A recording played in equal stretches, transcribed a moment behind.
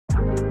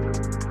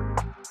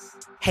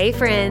Hey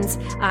friends,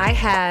 I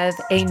have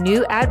a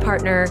new ad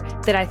partner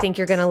that I think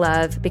you're going to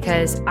love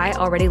because I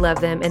already love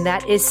them, and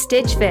that is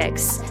Stitch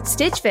Fix.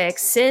 Stitch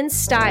Fix sends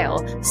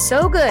style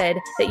so good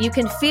that you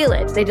can feel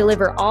it. They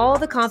deliver all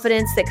the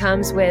confidence that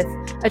comes with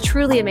a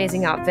truly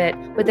amazing outfit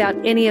without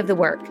any of the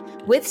work.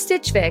 With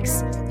Stitch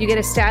Fix, you get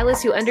a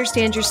stylist who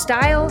understands your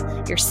style,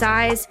 your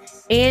size,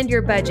 and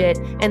your budget,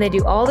 and they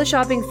do all the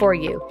shopping for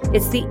you.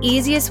 It's the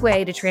easiest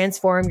way to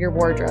transform your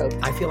wardrobe.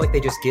 I feel like they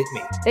just get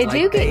me. They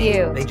do get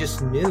you. They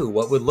just knew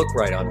what would look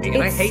right on me.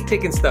 And I hate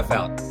picking stuff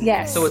out.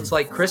 Yes. So it's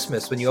like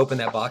Christmas when you open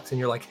that box and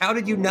you're like, how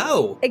did you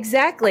know?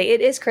 Exactly. It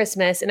is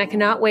Christmas, and I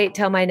cannot wait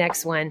till my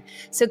next one.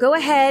 So go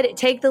ahead,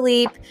 take the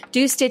leap,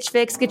 do Stitch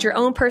Fix, get your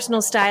own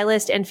personal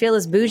stylist, and feel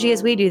as bougie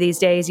as we do these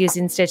days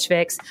using Stitch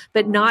Fix,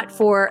 but not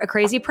for a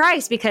crazy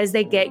price because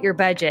they get your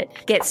budget.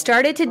 Get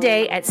started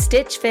today at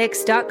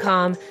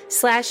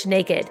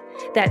stitchfix.com/naked.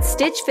 That's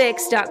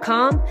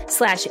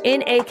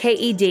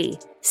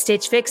stitchfix.com/NAKED.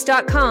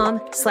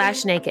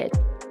 stitchfix.com/naked.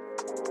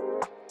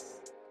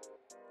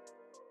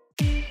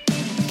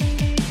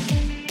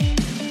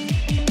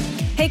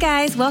 Hey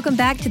guys, welcome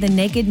back to the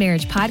Naked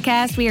Marriage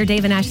Podcast. We are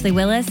Dave and Ashley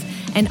Willis,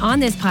 and on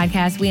this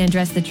podcast, we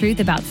address the truth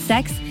about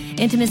sex,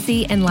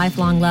 intimacy, and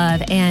lifelong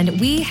love.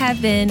 And we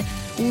have been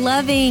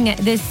loving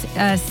this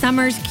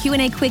summer's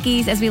Q&A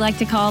Quickies, as we like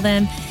to call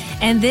them.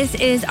 And this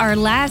is our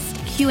last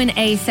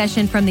Q&A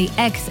session from the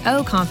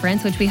XO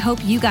conference, which we hope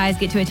you guys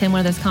get to attend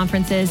one of those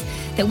conferences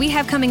that we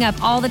have coming up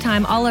all the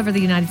time, all over the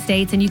United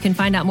States. And you can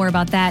find out more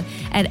about that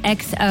at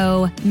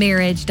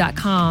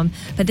xomarriage.com.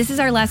 But this is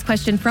our last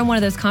question from one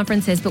of those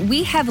conferences. But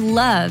we have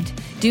loved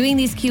doing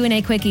these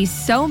Q&A Quickies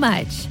so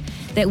much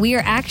that we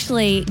are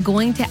actually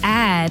going to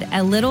add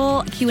a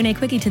little Q&A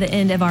quickie to the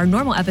end of our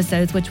normal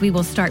episodes, which we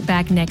will start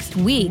back next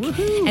week.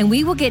 Woohoo. And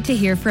we will get to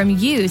hear from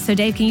you. So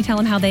Dave, can you tell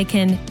them how they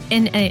can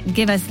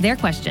give us their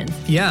questions?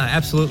 Yeah,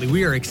 absolutely.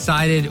 We are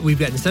excited. We've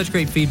gotten such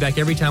great feedback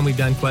every time we've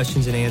done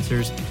questions and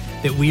answers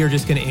that we are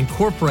just going to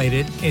incorporate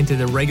it into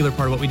the regular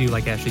part of what we do,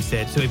 like Ashley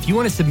said. So if you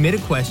want to submit a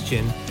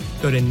question,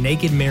 go to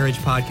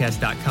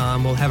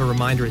nakedmarriagepodcast.com. We'll have a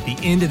reminder at the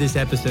end of this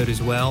episode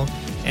as well.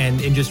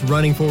 And in just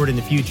running forward in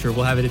the future,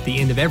 we'll have it at the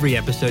end of every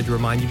episode to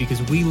remind you,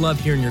 because we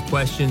love hearing your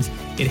questions.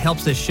 It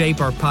helps us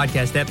shape our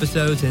podcast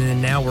episodes. And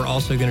then now we're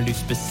also going to do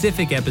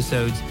specific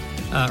episodes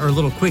or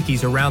little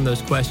quickies around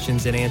those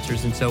questions and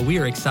answers. And so we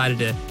are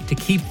excited to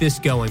keep this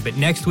going. But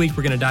next week,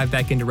 we're going to dive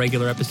back into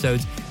regular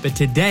episodes. But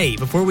today,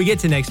 before we get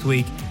to next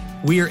week,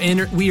 we are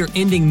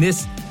ending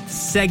this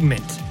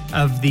segment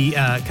of the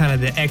kind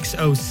of the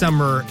XO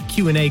Summer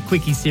Q&A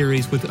Quickie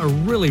series with a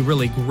really,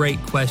 really great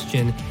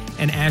question.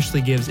 And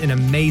Ashley gives an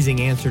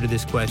amazing answer to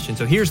this question.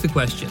 So here's the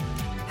question.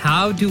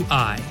 How do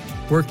I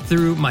work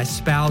through my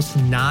spouse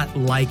not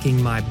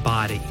liking my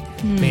body?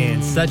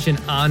 Man, such an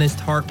honest,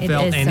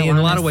 heartfelt, and in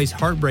a lot of ways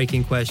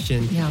heartbreaking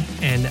question. Yeah.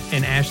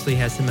 And Ashley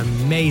has some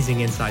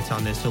amazing insights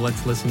on this. So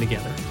let's listen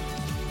together.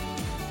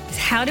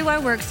 How do I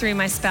work through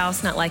my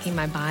spouse not liking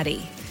my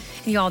body?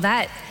 Y'all,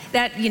 that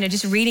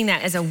just reading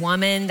that as a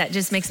woman, that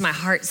just makes my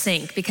heart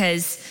sink,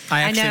 because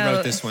I actually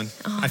wrote this one.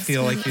 I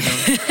feel like you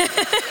don't.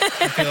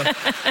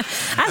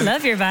 I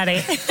love your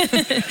body.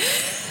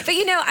 But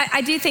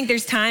I do think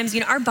there's times,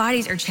 our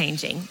bodies are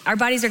changing. Our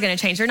bodies are going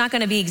to change. They're not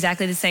going to be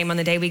exactly the same on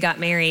the day we got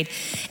married.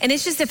 And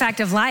it's just a fact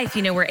of life.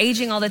 We're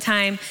aging all the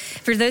time.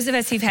 For those of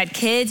us who've had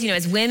kids,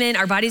 as women,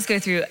 our bodies go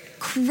through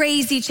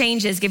crazy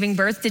changes giving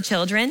birth to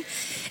children.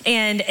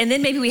 And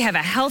then maybe we have a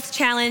health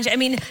challenge. I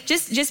mean,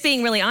 just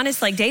being really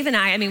honest, like Dave and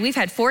I we've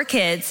had 4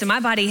 kids. So my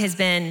body has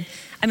been,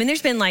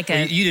 there's been like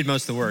you did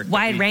most of the work.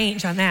 Wide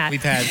range on that.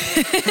 We've had.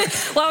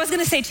 Well, I was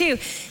going to say too,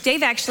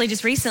 Dave actually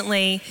just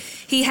recently,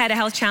 he had a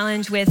health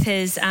challenge with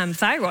his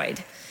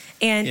thyroid.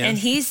 And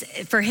he's,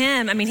 for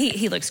him,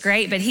 he looks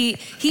great, but he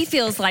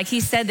feels like,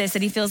 he said this,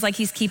 that he feels like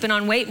he's keeping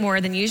on weight more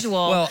than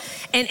usual. Well,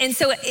 and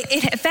so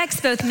it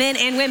affects both men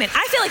and women.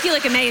 I feel like you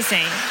look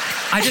amazing.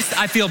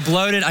 I feel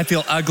bloated. I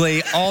feel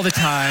ugly all the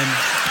time.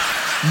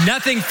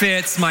 Nothing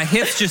fits. My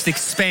hips just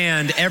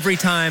expand every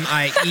time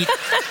I eat.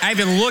 I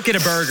even look at a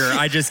burger.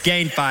 I just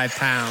gained 5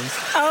 pounds.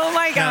 Oh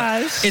my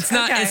gosh. No,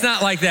 it's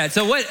not like that.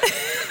 So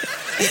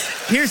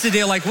here's the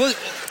deal. Like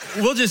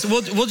we'll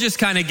just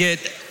kind of get,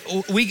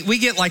 we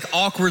get like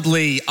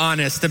awkwardly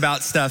honest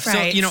about stuff.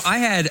 Right. So, I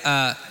had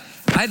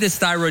this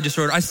thyroid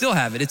disorder. I still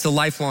have it. It's a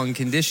lifelong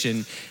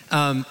condition.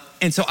 And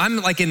so I'm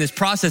like in this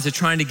process of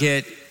trying to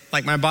get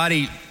like my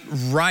body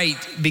right,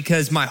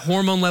 because my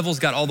hormone levels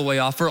got all the way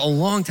off. For a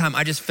long time,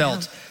 I just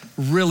felt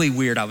really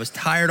weird. I was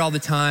tired all the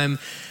time.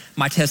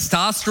 My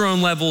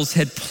testosterone levels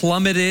had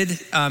plummeted,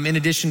 in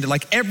addition to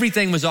like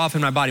everything was off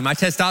in my body. My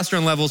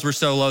testosterone levels were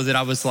so low that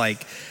I was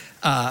like,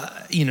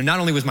 not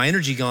only was my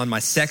energy gone, my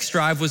sex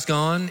drive was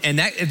gone. And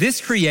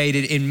this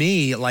created in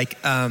me like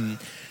a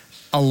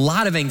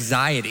lot of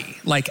anxiety.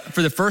 Like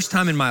for the first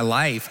time in my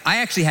life, I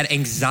actually had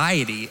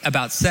anxiety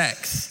about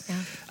sex. Yeah.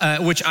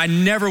 Which I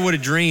never would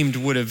have dreamed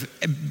would have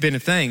been a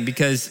thing,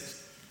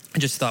 because I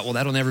just thought, well,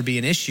 that'll never be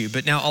an issue.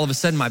 But now all of a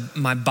sudden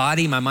my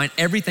body, my mind,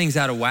 everything's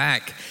out of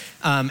whack.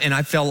 And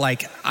I felt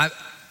like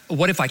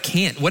what if I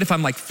can't? What if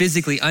I'm like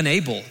physically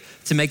unable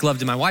to make love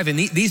to my wife? And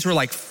these were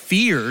like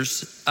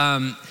fears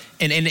and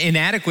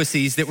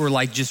inadequacies that were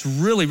like just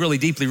really, really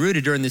deeply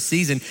rooted during this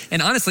season.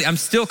 And honestly, I'm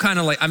still coming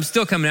out of it. I'm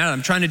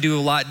trying to do a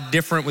lot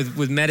different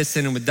with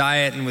medicine and with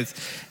diet and with,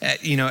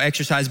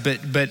 exercise,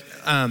 but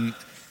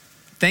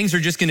things are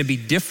just going to be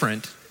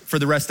different for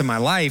the rest of my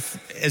life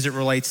as it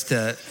relates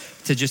to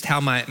just how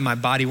my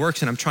body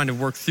works. And I'm trying to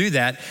work through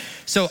that.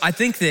 So I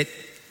think that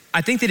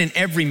in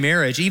every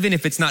marriage, even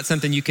if it's not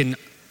something you can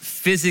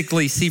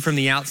physically see from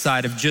the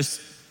outside of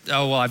just,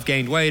 oh, well, I've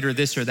gained weight or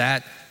this or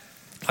that,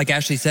 like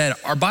Ashley said,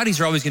 our bodies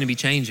are always going to be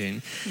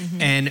changing.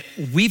 Mm-hmm. And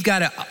we've got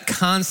to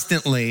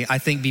constantly, I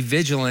think, be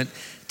vigilant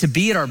to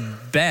be at our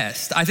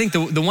best. I think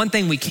the one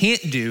thing we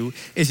can't do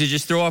is to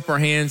just throw up our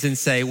hands and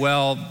say,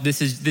 well,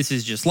 this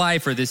is just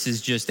life, or this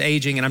is just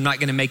aging, and I'm not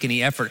going to make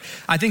any effort.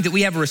 I think that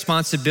we have a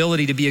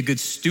responsibility to be a good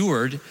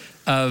steward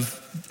of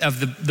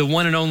the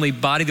one and only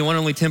body, the one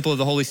and only temple of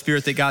the Holy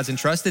Spirit that God's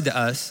entrusted to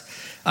us,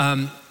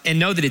 and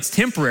know that it's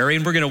temporary,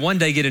 and we're going to one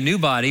day get a new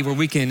body where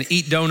we can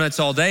eat donuts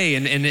all day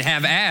and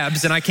have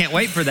abs, and I can't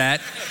wait for that.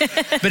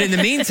 But in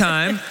the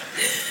meantime,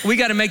 we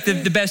got to make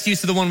the best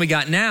use of the one we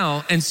got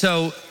now. And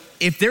so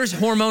if there's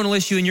hormonal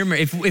issue in your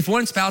marriage, if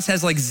one spouse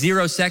has like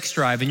zero sex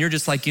drive and you're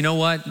just like, you know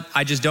what,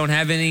 I just don't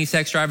have any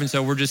sex drive, and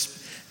so we're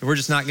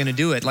just not going to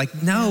do it.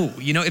 Like, no,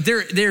 if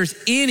there's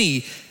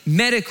any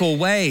medical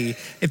way,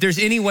 if there's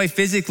any way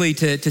physically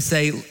to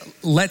say,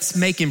 let's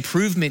make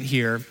improvement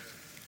here.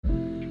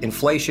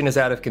 Inflation is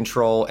out of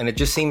control, and it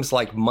just seems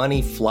like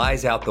money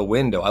flies out the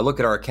window. I look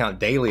at our account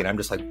daily and I'm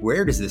just like,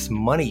 where does this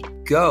money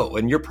go?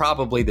 And you're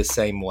probably the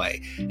same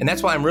way. And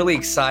that's why I'm really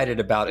excited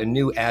about a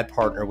new ad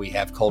partner we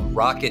have called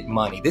Rocket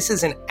Money. This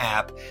is an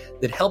app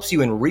that helps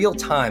you in real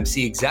time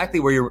see exactly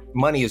where your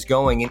money is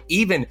going. And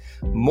even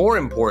more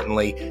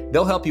importantly,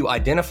 they'll help you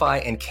identify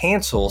and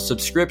cancel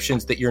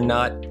subscriptions that you're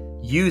not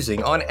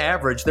using. On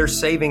average, they're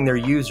saving their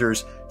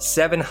users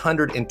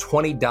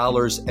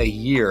 $720 a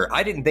year.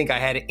 I didn't think I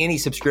had any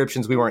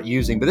subscriptions we weren't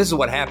using, but this is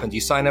what happens. You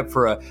sign up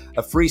for a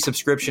free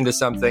subscription to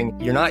something,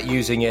 you're not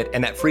using it,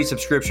 and that free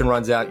subscription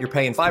runs out. You're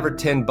paying $5 or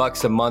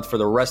 $10 a month for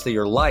the rest of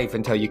your life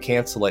until you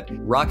cancel it.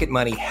 Rocket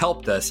Money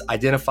helped us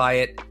identify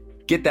it,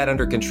 get that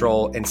under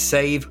control, and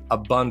save a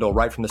bundle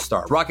right from the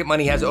start. Rocket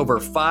Money has over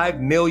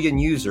 5 million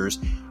users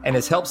and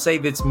has helped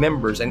save its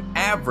members an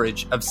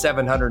average of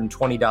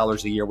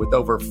 $720 a year with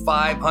over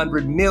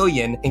 500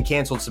 million in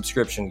canceled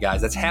subscription,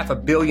 guys. That's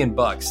 $500 million.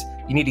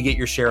 You need to get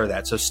your share of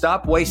that. So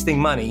stop wasting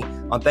money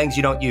on things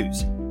you don't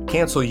use.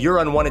 Cancel your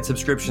unwanted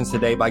subscriptions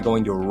today by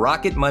going to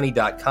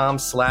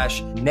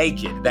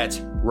rocketmoney.com/naked. That's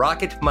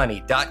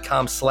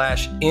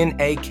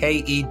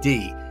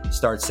rocketmoney.com/NAKED.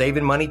 Start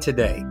saving money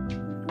today.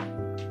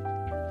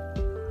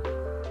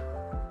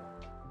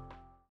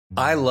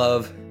 I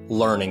love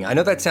learning. I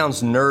know that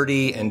sounds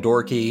nerdy and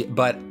dorky,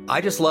 but I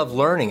just love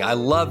learning. I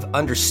love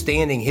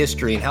understanding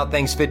history and how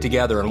things fit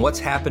together and what's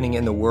happening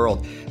in the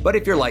world. But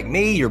if you're like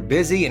me, you're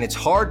busy and it's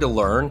hard to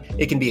learn.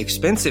 It can be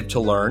expensive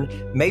to learn.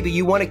 Maybe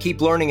you want to keep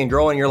learning and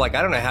growing. You're like,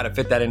 I don't know how to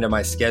fit that into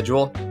my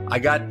schedule. I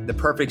got the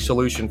perfect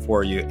solution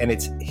for you, and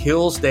it's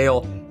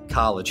Hillsdale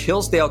College.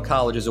 Hillsdale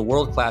College is a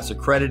world-class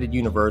accredited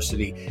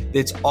university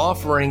that's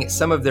offering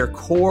some of their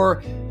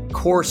core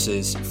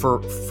courses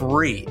for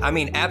free. I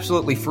mean,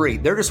 absolutely free.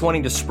 They're just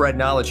wanting to spread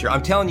knowledge here.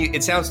 I'm telling you,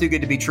 it sounds too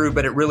good to be true,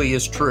 but it really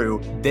is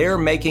true. They're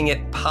making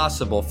it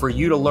possible for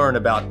you to learn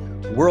about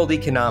world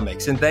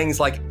economics and things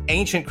like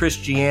ancient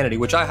Christianity,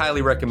 which I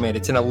highly recommend.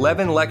 It's an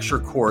 11-lecture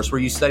course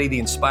where you study the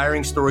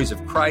inspiring stories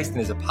of Christ and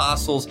his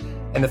apostles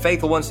and the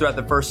faithful ones throughout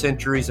the first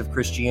centuries of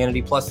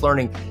Christianity, plus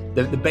learning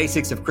the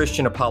basics of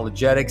Christian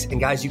apologetics. And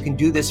guys, you can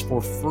do this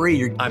for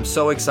free. I'm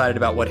so excited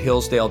about what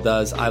Hillsdale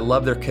does. I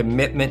love their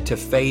commitment to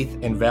faith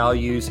and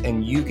values,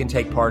 and you can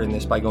take part in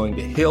this by going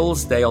to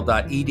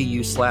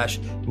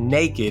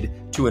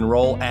hillsdale.edu/naked to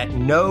enroll at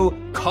no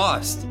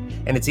cost.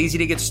 And it's easy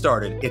to get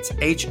started. It's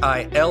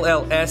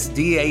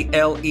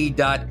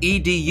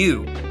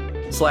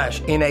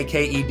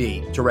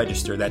hillsdale.edu/NAKED to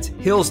register. That's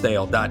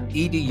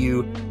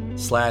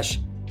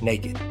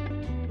hillsdale.edu/naked.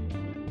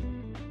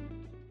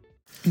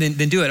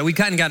 Then do it. We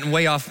kind of gotten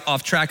way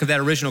off track of that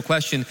original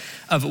question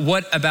of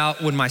what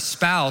about when I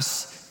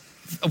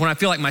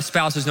feel like my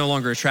spouse is no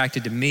longer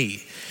attracted to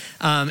me.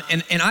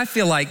 And I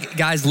feel like,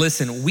 guys,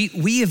 listen,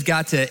 we have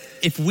got to,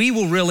 if we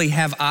will really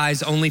have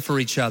eyes only for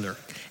each other,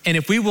 and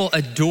if we will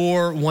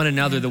adore one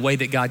another the way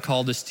that God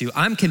called us to,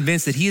 I'm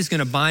convinced that he is going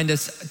to bind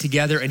us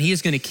together, and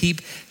he's going to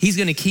keep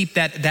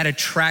that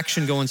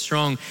attraction going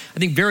strong. I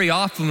think very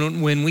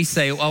often when we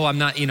say, oh, I'm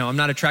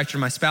not attracted to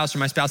my spouse, or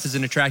my spouse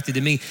isn't attracted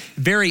to me,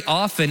 very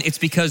often it's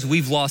because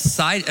we've lost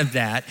sight of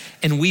that,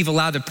 and we've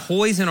allowed to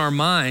poison our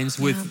minds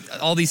with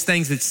all these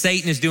things that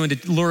Satan is doing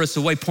to lure us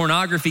away.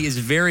 Pornography is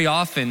very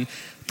often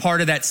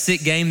part of that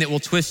sick game that will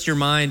twist your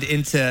mind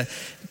into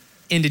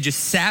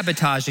just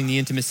sabotaging the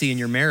intimacy in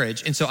your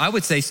marriage. And so I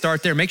would say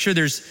start there. Make sure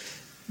there's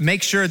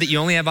make sure that you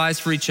only have eyes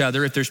for each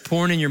other. If there's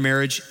porn in your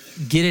marriage,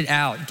 get it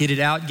out,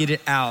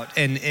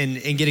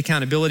 and get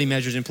accountability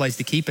measures in place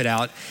to keep it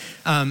out.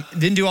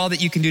 Then do all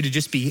that you can do to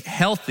just be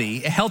healthy.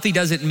 Healthy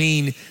doesn't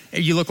mean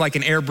you look like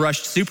an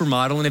airbrushed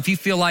supermodel. And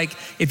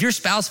if your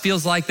spouse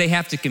feels like they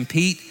have to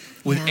compete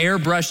with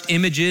airbrushed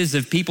images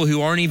of people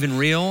who aren't even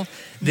real,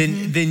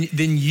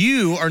 then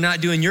you are not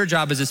doing your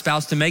job as a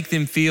spouse to make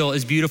them feel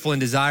as beautiful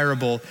and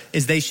desirable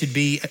as they should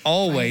be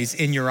always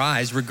in your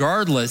eyes,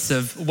 regardless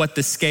of what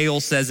the scale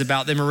says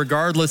about them or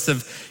regardless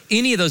of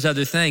any of those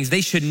other things.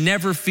 They should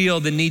never feel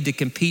the need to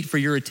compete for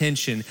your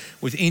attention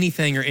with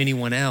anything or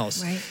anyone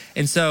else. Right.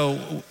 And so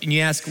when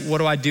you ask, what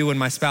do I do when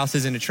my spouse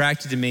isn't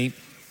attracted to me?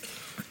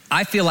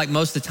 I feel like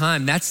most of the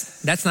time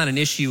that's not an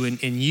issue in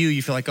you.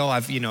 You feel like, oh,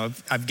 I've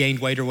gained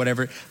weight or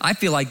whatever. I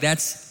feel like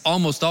that's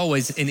almost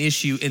always an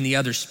issue in the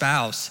other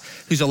spouse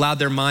who's allowed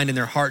their mind and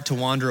their heart to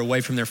wander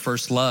away from their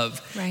first love.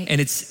 Right. And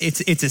it's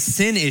a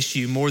sin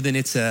issue more than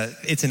it's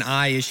an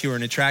eye issue or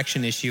an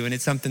attraction issue. And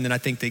it's something that I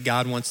think that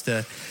God wants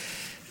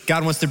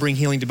to bring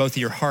healing to both of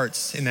your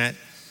hearts in that.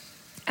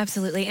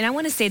 Absolutely. And I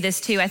want to say this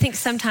too. I think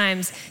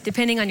sometimes,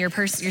 depending on your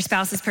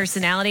spouse's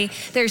personality,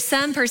 there's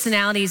some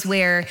personalities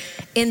where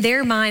in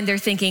their mind, they're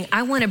thinking,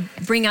 I want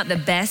to bring out the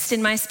best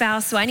in my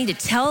spouse, so I need to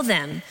tell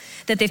them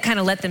that they've kind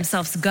of let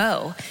themselves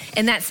go.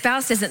 And that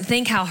spouse doesn't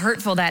think how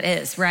hurtful that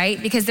is, right?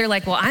 Because they're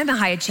like, well, I'm a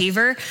high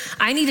achiever.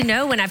 I need to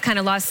know when I've kind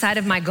of lost sight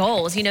of my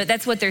goals.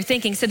 That's what they're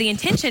thinking. So the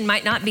intention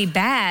might not be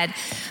bad,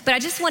 but I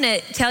just want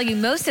to tell you,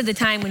 most of the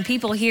time when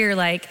people hear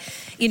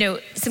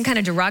some kind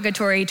of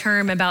derogatory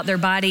term about their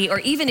body, or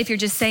even if you're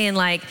just saying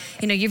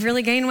you've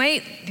really gained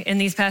weight in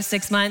these past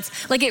 6 months,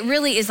 it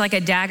really is like a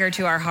dagger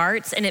to our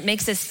hearts, and it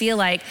makes us feel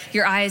like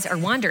your eyes are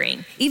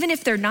wandering, even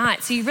if they're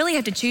not. So you really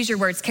have to choose your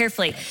words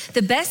carefully.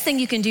 The best thing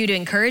you can do to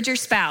encourage your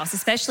spouse,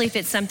 especially if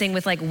it's something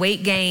with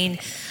weight gain,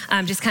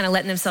 just kind of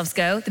letting themselves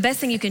go, the best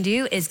thing you can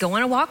do is go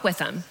on a walk with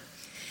them.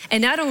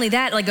 And not only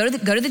that, go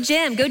to the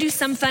gym, go do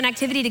some fun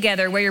activity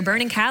together where you're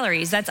burning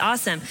calories. That's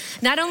awesome.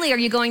 Not only are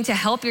you going to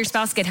help your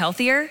spouse get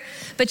healthier,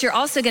 but you're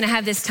also going to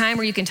have this time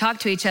where you can talk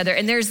to each other.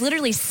 And there's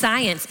literally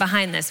science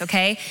behind this,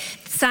 okay?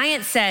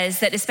 Science says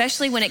that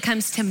especially when it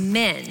comes to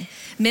men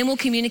will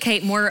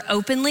communicate more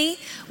openly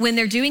when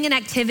they're doing an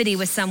activity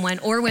with someone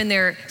or when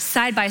they're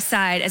side by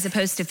side as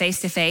opposed to face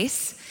to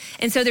face.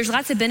 And so there's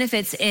lots of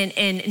benefits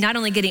in not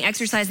only getting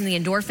exercise and the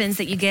endorphins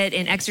that you get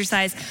in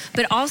exercise,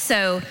 but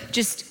also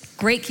just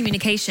great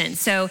communication.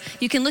 So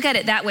you can look at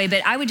it that way,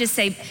 but I would just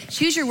say,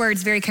 choose your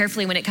words very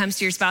carefully when it comes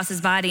to your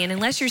spouse's body. And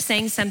unless you're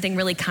saying something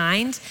really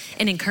kind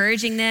and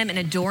encouraging them and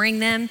adoring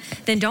them,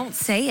 then don't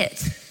say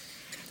it.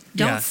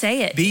 Don't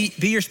say it. Be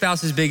your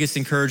spouse's biggest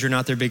encourager,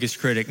 not their biggest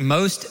critic.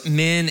 Most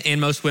men and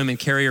most women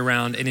carry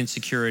around an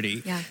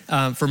insecurity.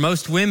 Yeah. For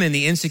most women,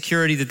 the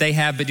insecurity that they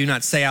have but do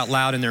not say out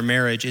loud in their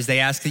marriage is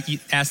they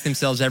ask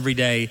themselves every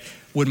day,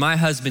 would my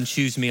husband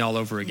choose me all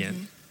over again?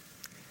 Mm-hmm.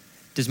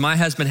 Does my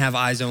husband have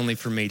eyes only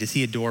for me? Does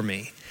he adore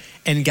me?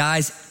 And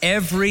guys,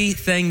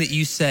 everything that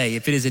you say,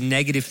 if it is a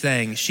negative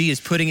thing, she is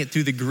putting it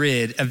through the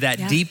grid of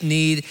that deep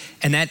need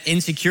and that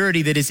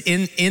insecurity that is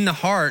in the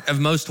heart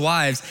of most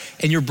wives.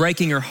 And you're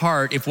breaking her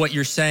heart if what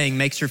you're saying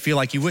makes her feel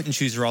like you wouldn't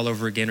choose her all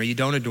over again or you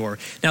don't adore her.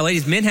 Now,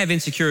 ladies, men have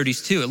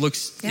insecurities too. It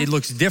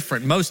looks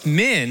different. Most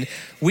men,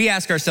 we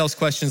ask ourselves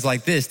questions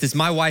like this. Does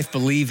my wife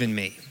believe in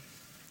me?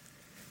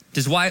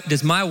 Does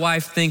my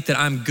wife think that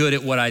I'm good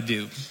at what I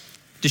do?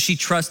 Does she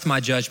trust my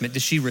judgment?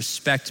 Does she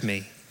respect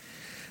me?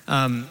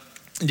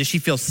 Does she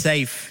feel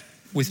safe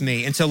with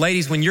me? And so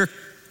ladies, when you're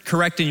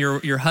correcting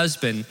your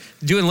husband,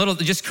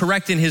 just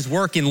correcting his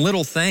work in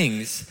little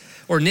things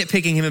or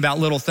nitpicking him about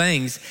little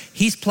things,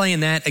 he's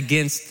playing that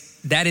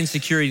against that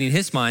insecurity in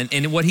his mind.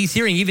 And what he's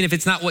hearing, even if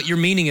it's not what you're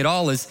meaning at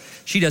all, is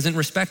she doesn't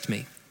respect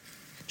me.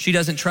 She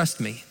doesn't trust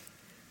me.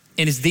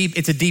 And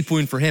it's a deep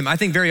wound for him. I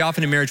think very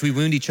often in marriage, we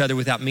wound each other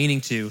without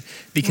meaning to,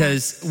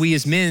 because we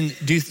as men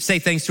do say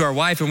things to our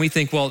wife and we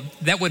think, well,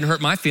 that wouldn't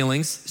hurt my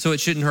feelings, so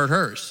it shouldn't hurt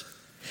hers.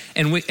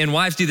 And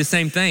wives do the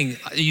same thing.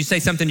 You say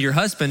something to your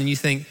husband and you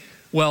think,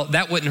 well,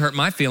 that wouldn't hurt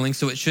my feelings,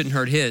 so it shouldn't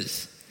hurt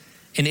his.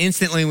 And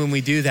instantly when we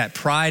do that,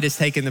 pride has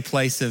taken the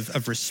place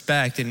of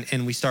respect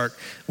and we start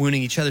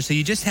wounding each other. So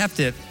you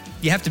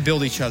have to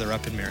build each other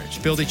up in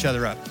marriage, build each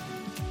other up.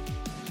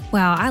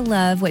 Wow, I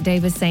love what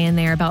Dave was saying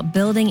there about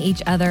building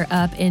each other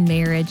up in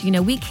marriage.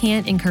 We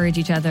can't encourage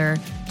each other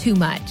too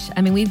much.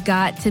 I mean, we've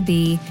got to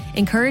be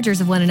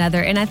encouragers of one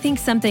another. And I think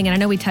and I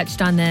know we touched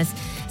on this,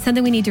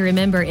 something we need to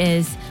remember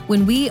is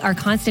when we are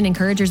constant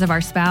encouragers of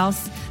our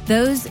spouse,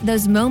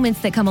 those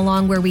moments that come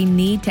along where we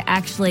need to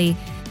actually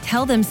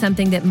tell them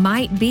something that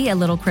might be a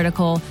little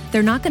critical,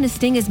 they're not going to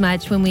sting as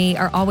much when we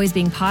are always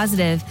being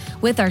positive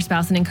with our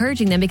spouse and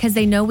encouraging them because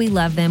they know we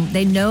love them.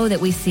 They know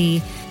that we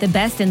see the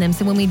best in them.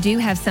 So when we do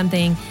have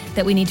something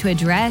that we need to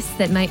address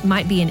that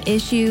might be an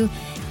issue,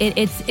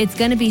 it's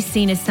going to be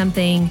seen as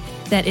something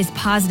that is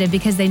positive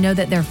because they know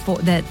that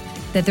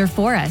they're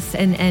for us.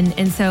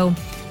 And so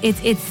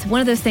it's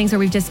one of those things where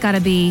we've just got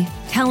to be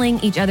telling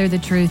each other the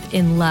truth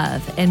in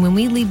love. And when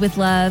we lead with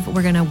love,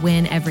 we're going to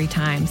win every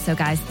time. So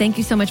guys, thank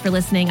you so much for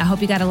listening. I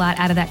hope you got a lot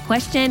out of that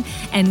question.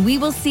 And we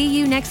will see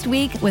you next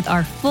week with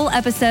our full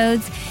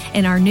episodes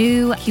in our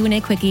new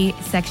Q&A Quickie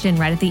section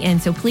right at the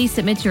end. So please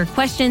submit your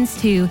questions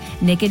to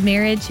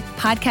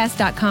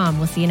nakedmarriagepodcast.com.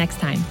 We'll see you next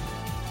time.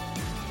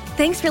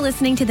 Thanks for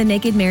listening to the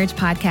Naked Marriage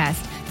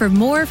Podcast. For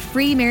more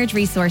free marriage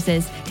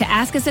resources, to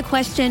ask us a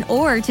question,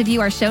 or to view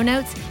our show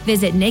notes,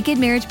 visit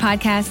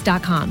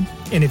nakedmarriagepodcast.com.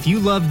 And if you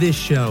love this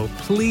show,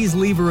 please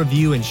leave a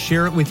review and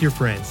share it with your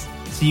friends.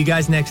 See you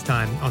guys next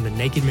time on the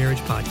Naked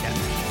Marriage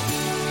Podcast.